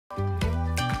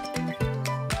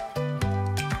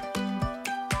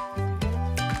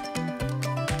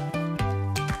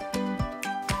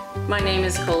My name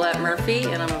is Colette Murphy,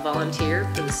 and I'm a volunteer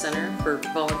for the Center for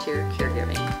Volunteer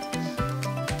Caregiving.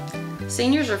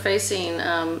 Seniors are facing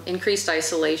increased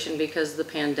isolation because of the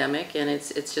pandemic, and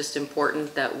it's just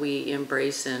important that we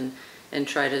embrace and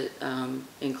try to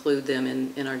include them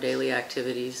in our daily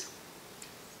activities.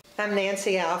 I'm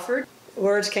Nancy Alford.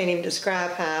 Words can't even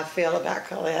describe how I feel about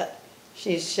Colette.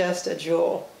 She's just a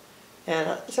jewel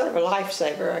and sort of a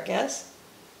lifesaver, I guess.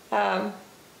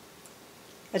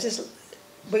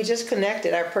 We just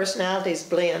connected. Our personalities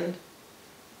blend,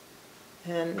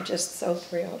 and just so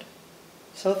thrilled.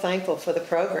 So thankful for the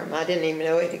program. I didn't even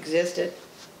know it existed.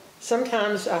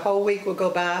 Sometimes a whole week will go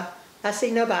by, I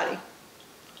see nobody.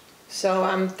 So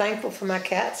I'm thankful for my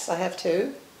cats, I have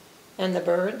two, and the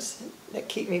birds that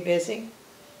keep me busy.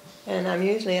 And I'm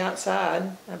usually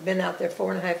outside. I've been out there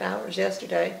 4.5 hours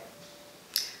yesterday.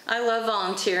 I love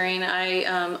volunteering.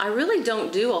 I really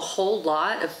don't do a whole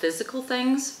lot of physical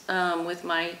things with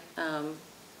my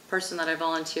person that I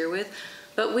volunteer with,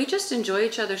 but we just enjoy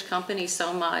each other's company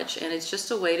so much, and it's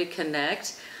just a way to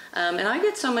connect, and I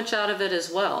get so much out of it as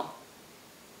well.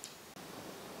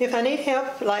 If I need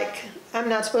help, like I'm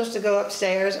not supposed to go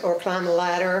upstairs or climb a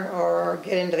ladder or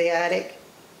get into the attic,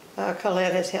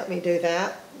 Colette has helped me do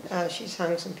that. She's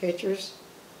hung some pictures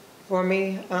for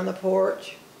me on the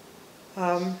porch.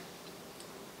 I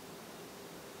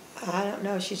don't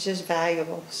know, she's just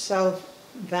valuable, so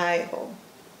valuable.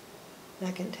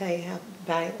 I can tell you how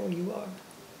valuable you are.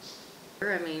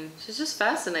 I mean, she's just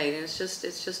fascinating. It's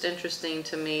just interesting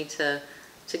to me to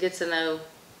get to know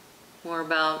more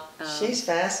about. She's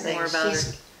fascinating. More about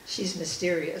she's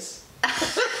mysterious.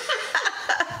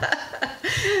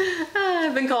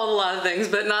 I've been called a lot of things,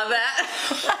 but not that.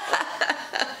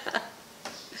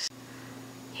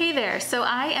 Hey there, so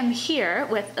I am here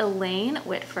with Elaine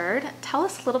Whitford. Tell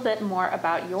us a little bit more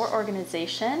about your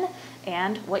organization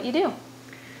and what you do.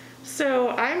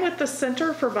 So I'm with the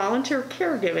Center for Volunteer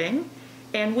Caregiving,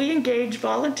 and we engage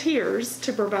volunteers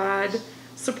to provide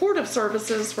supportive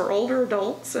services for older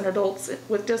adults and adults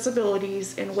with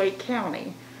disabilities in Wake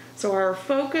County. So our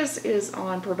focus is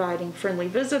on providing friendly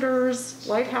visitors,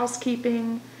 light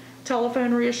housekeeping,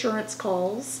 telephone reassurance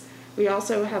calls. We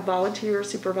also have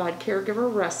volunteers who provide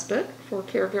caregiver respite for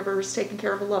caregivers taking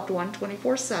care of a loved one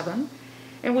 24/7.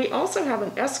 And we also have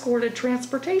an escorted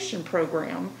transportation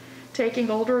program,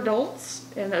 taking older adults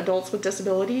and adults with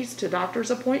disabilities to doctor's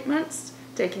appointments,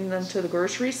 taking them to the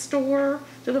grocery store,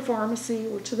 to the pharmacy,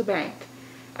 or to the bank.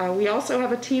 We also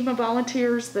have a team of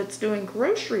volunteers that's doing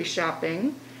grocery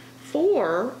shopping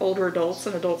for older adults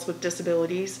and adults with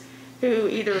disabilities who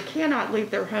either cannot leave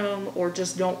their home or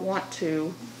just don't want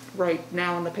to right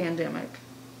now in the pandemic.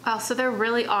 Wow, so there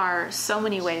really are so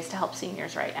many ways to help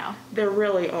seniors right now. There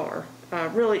really are.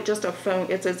 Really just a phone,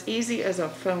 it's as easy as a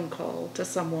phone call to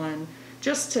someone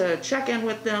just to check in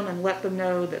with them and let them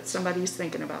know that somebody's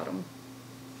thinking about them.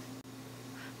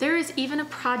 There is even a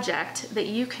project that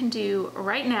you can do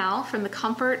right now from the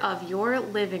comfort of your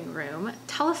living room.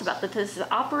 Tell us about that. This is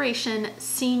Operation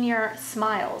Senior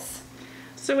Smiles.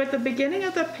 So at the beginning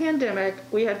of the pandemic,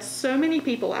 we had so many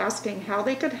people asking how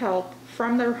they could help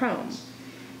from their home.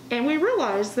 And we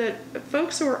realized that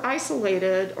folks who are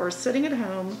isolated or sitting at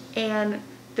home, and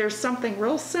there's something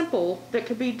real simple that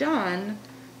could be done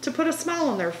to put a smile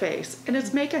on their face, and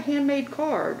it's make a handmade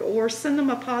card or send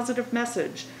them a positive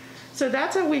message. So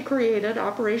that's how we created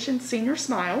Operation Senior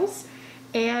Smiles.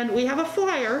 And we have a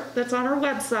flyer that's on our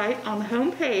website on the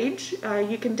home page.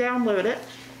 You can download it,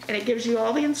 and it gives you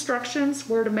all the instructions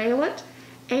where to mail it.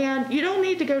 And you don't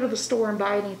need to go to the store and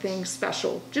buy anything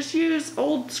special. Just use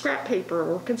old scrap paper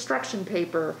or construction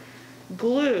paper,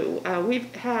 glue.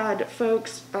 We've had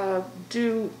folks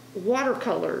do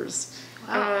watercolors,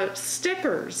 wow.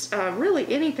 Stickers, really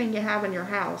anything you have in your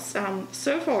house.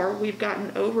 So far, we've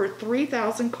gotten over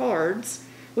 3,000 cards,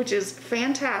 which is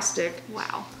fantastic.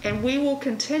 Wow. And we will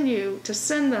continue to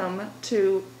send them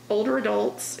to older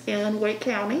adults in Wake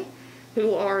County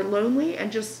who are lonely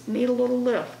and just need a little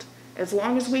lift. As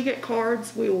long as we get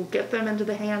cards, we will get them into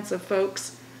the hands of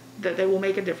folks that they will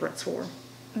make a difference for.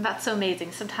 That's so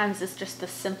amazing. Sometimes it's just the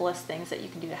simplest things that you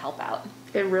can do to help out.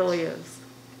 It really is.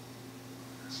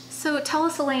 So tell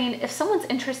us, Elaine, if someone's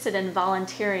interested in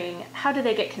volunteering, how do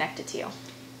they get connected to you?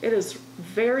 It is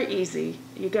very easy.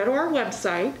 You go to our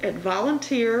website at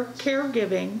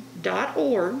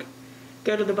volunteercaregiving.org,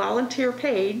 go to the volunteer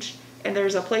page, and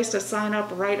there's a place to sign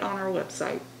up right on our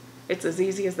website. It's as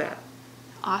easy as that.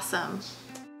 Awesome.